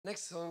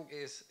Next song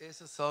is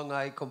a song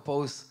I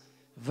composed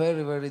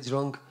very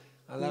drunk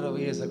a lot of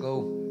years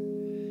ago,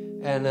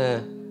 and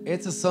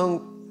it's a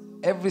song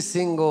every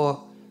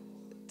single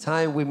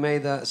time we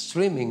made a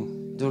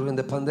streaming during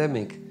the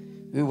pandemic.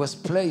 We was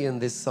playing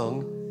this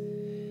song,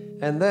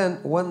 and then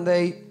one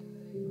day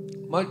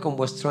Malcolm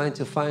was trying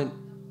to find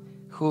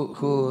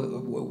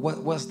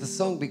what was the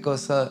song,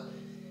 because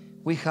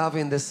we have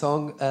in the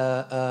song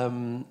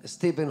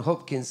Stephan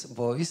Hawking's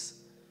voice.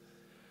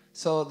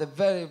 So the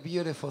very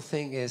beautiful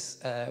thing is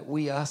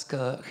we ask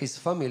his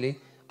family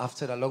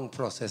after a long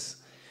process.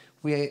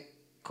 We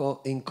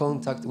got in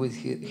contact with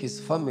his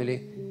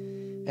family,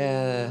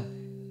 and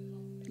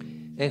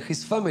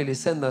his family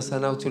sent us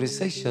an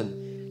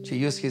authorization to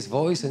use his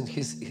voice and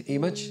his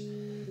image.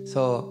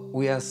 So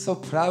we are so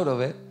proud of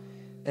it.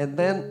 And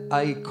then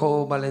I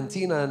called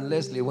Valentina and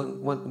Leslie,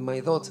 my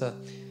daughter.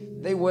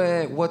 They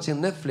were watching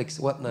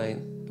Netflix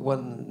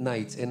one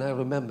night, and I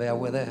remember I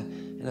was there,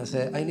 and I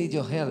said, I need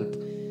your help,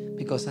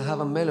 because I have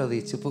a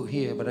melody to put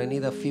here, but I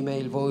need a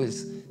female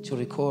voice to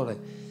record it.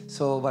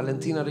 So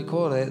Valentina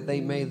recorded.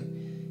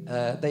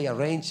 They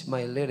arranged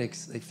my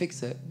lyrics. They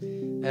fixed it.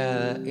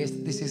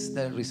 This is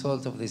the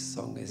result of this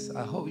song.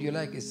 I hope you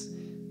like it.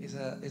 It's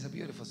a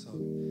beautiful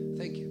song.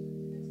 Thank you.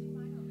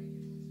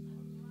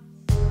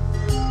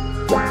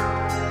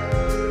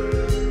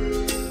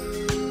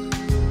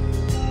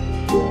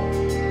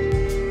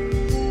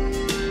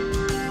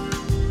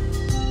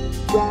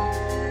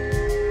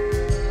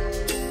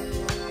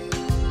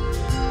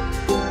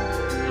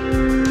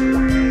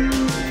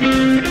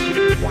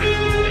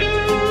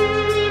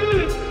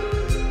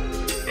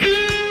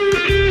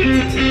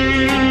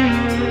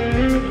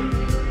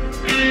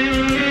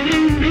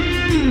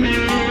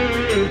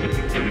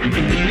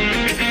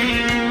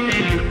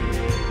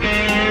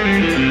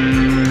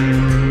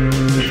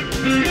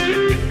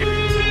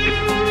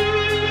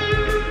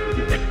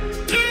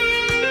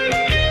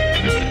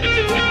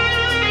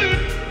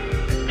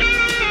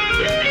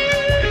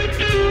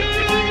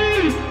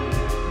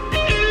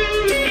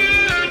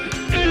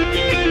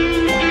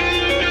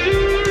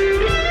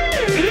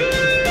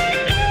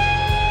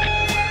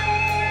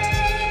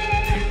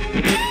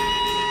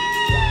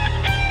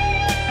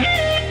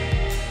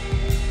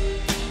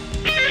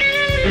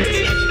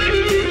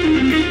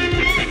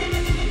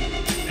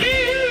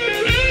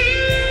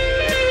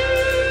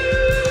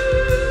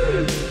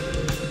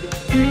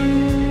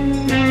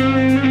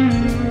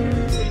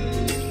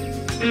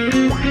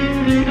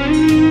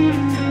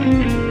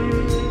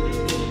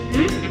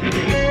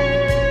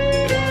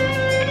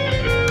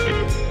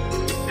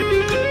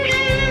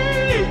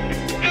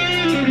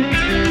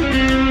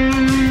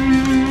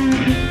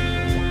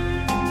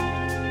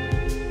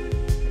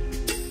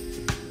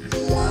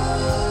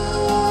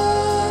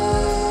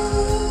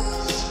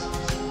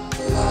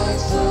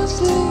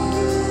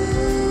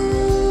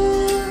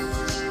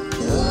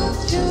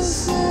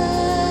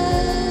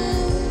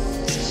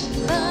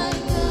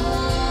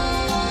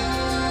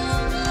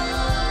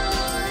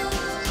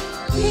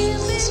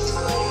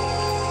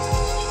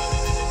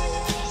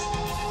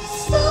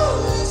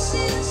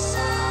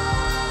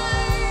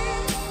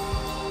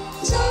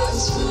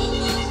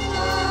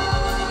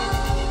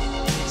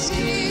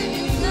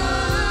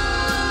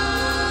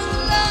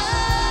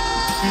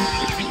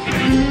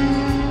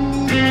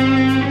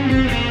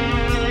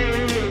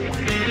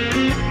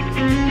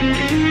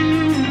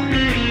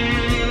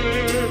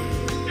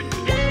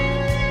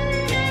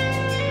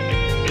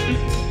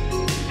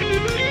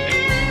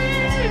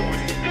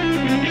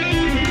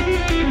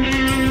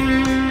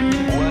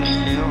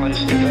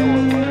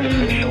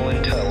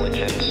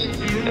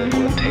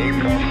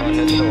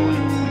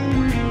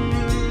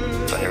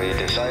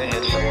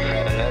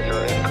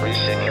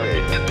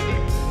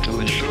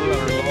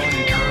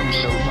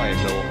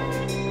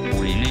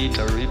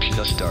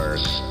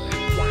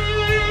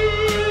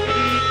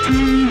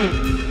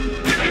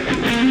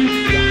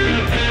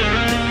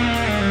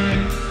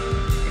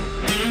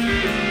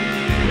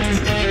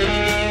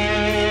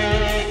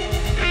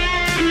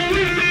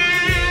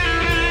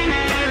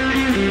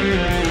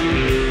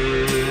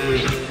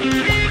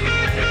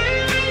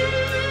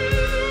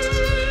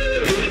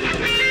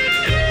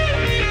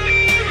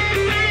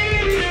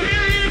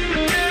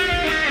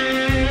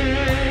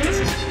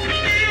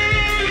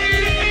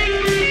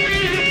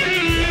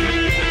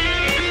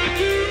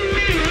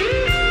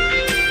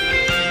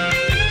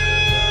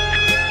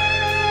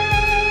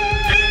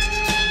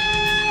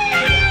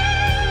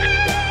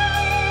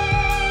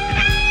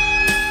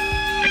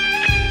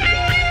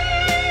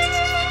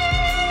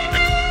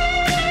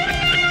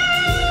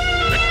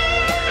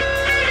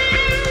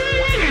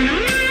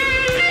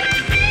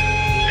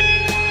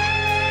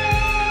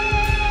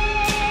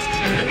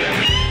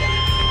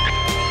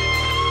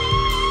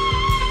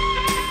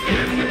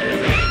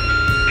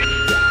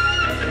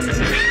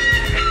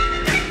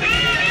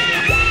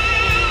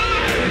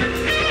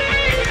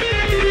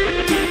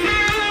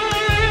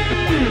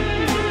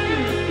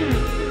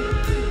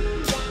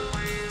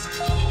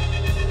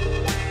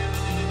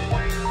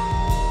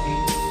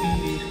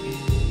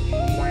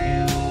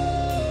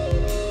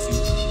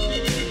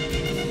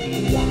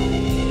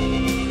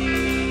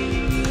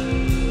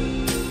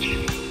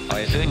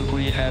 think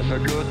we have a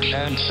good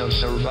chance of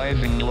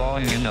surviving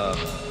long enough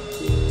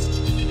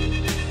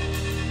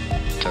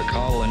to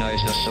colonize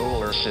the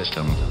solar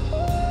system.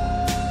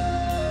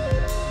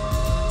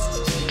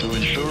 To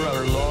ensure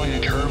our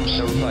long-term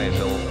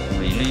survival,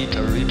 we need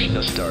to reach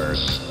the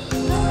stars.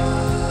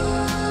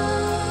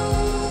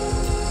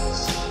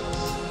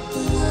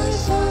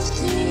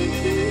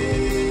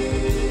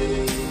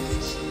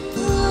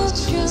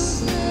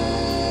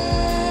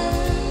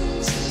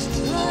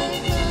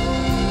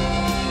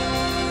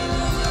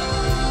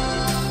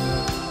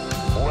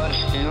 Once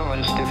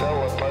humans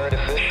develop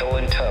artificial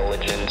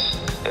intelligence,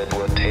 it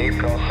would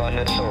take off on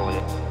its own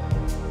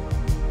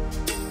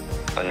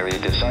and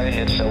redesign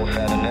itself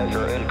at an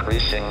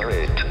ever-increasing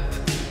rate.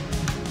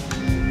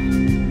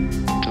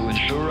 To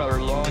ensure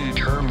our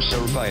long-term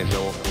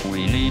survival,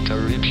 we need to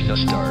reach the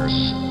stars.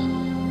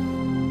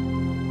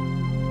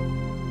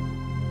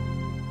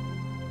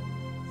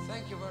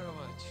 Thank you very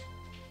much.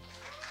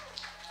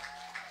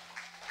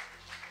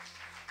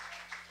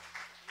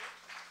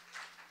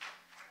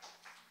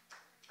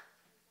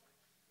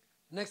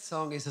 Next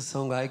song is a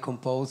song I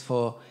composed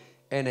for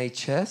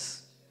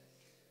NHS.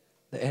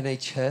 The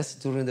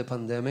NHS during the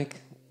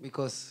pandemic,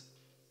 because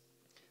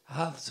I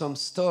have some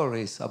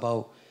stories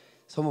about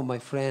some of my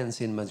friends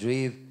in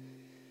Madrid,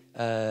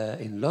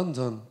 in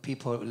London.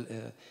 People,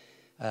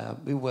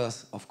 we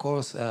was of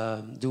course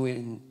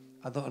doing.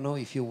 I don't know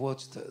if you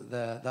watched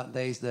that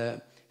days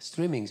the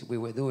streamings we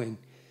were doing.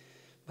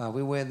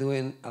 We were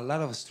doing a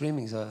lot of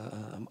streamings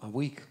a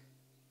week,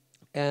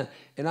 and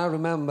I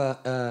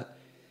remember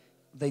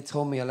they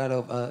told me a lot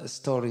of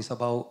stories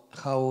about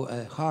how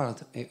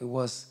hard it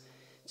was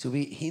to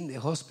be in the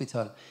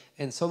hospital,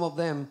 and some of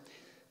them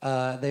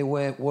they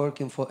were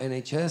working for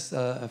NHS.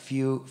 A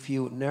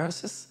few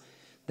nurses.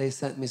 They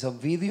sent me some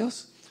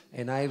videos,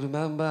 and I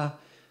remember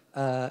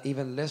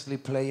even Leslie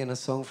playing a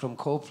song from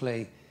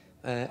Coldplay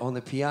on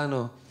the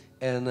piano,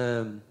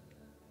 and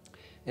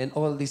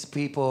all these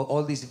people,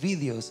 all these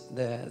videos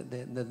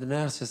the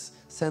nurses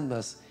sent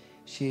us.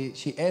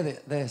 She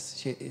edited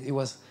this. It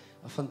was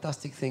a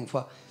fantastic thing.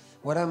 For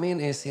what I mean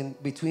is, in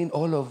between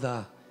all of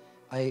that,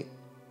 I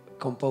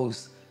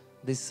composed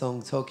this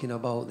song talking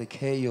about the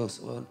chaos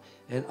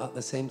and at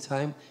the same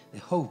time the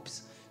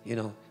hopes, you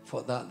know,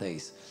 for that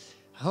days.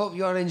 I hope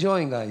you are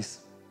enjoying, guys.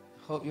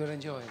 Hope you're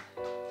enjoying.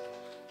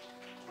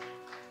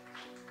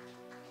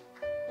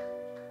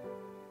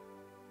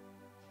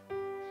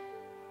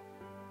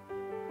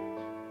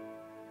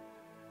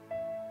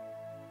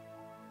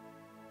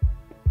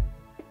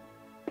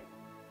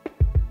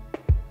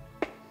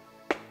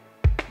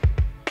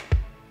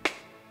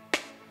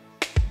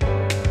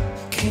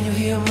 Can you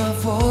hear my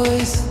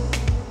voice?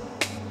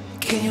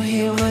 Can you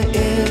hear my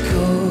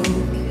echo?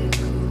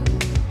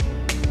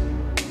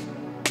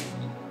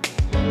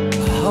 I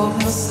hope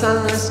my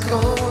sun is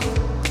gone.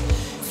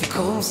 If it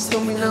comes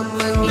tumbling up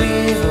my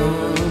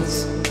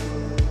rivers,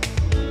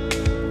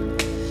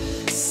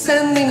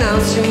 sending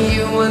out to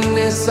you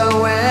an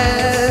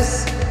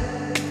SOS.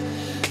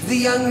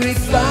 The angry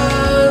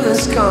fan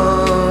has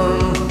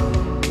come.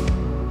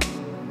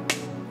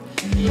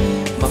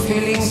 My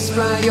feelings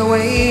fly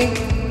away.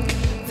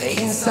 The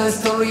inside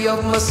story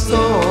of my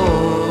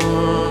storm.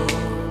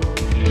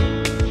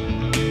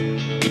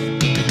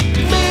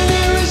 Many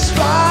is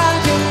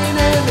riding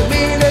in the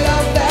middle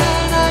of the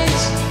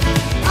night.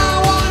 I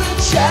wanna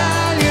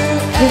tell you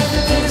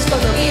everything's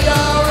gonna be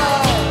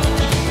alright.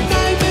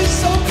 Life is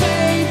so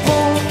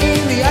painful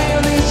in the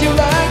ironies you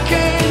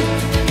lacking.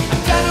 I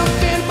cannot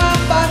feel my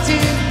body,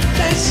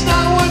 there's no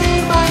one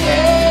in my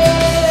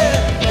head.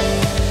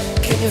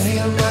 Can you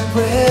hear my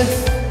breath?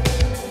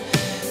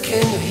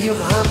 Can you hear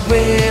my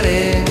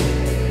breathing?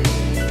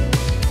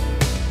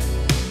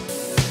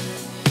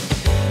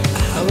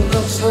 How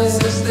no choice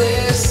is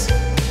this?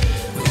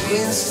 The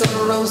winds turn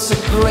around so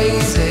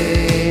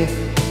crazy.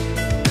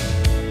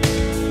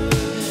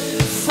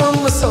 From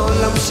my soul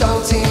I'm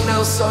shouting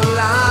now so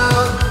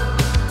loud.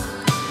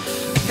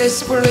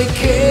 Desperate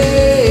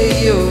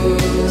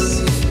chaos.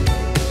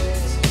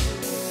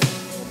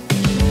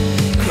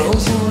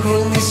 Closing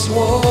around this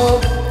wall,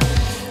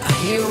 I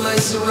hear my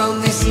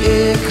surroundings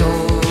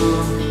echo.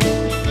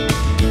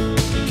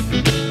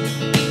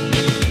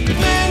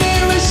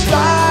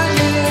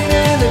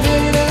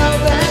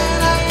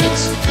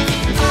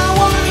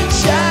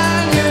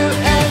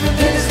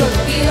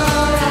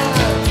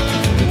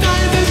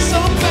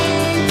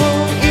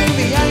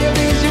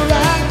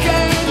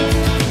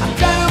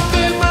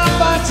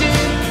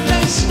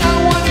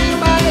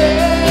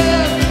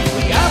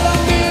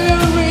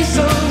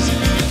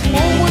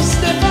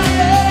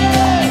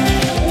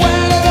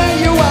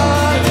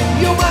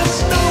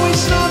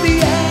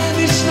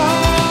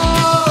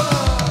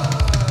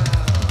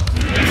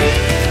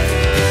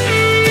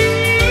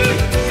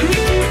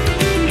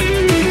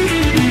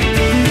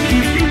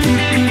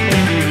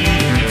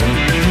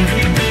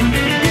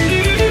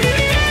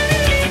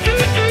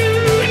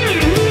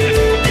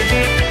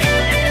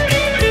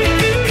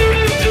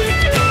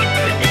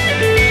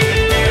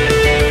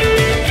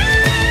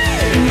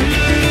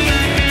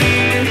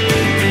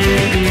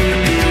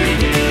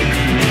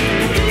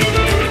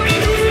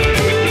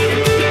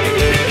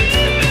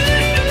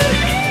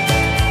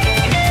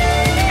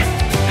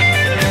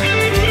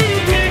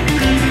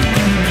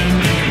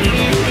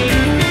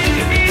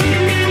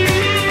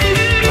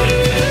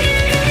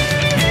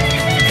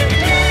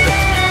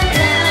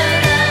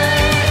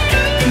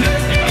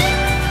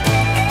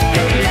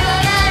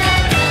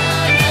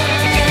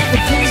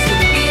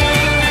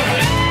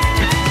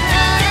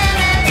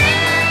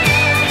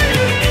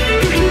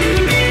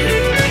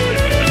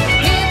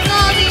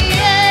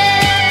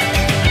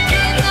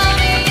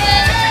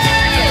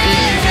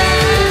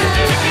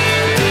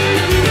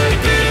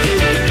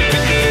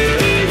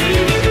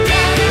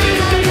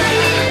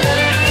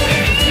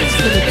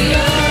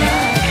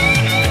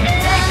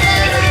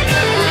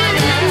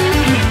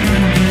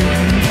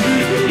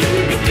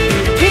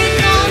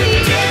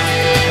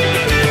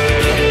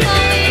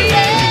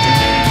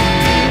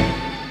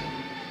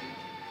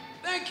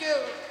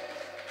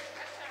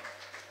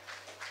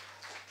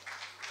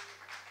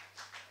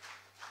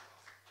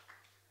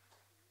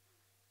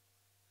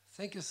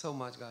 Thank you so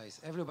much,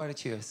 guys. Everybody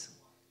cheers.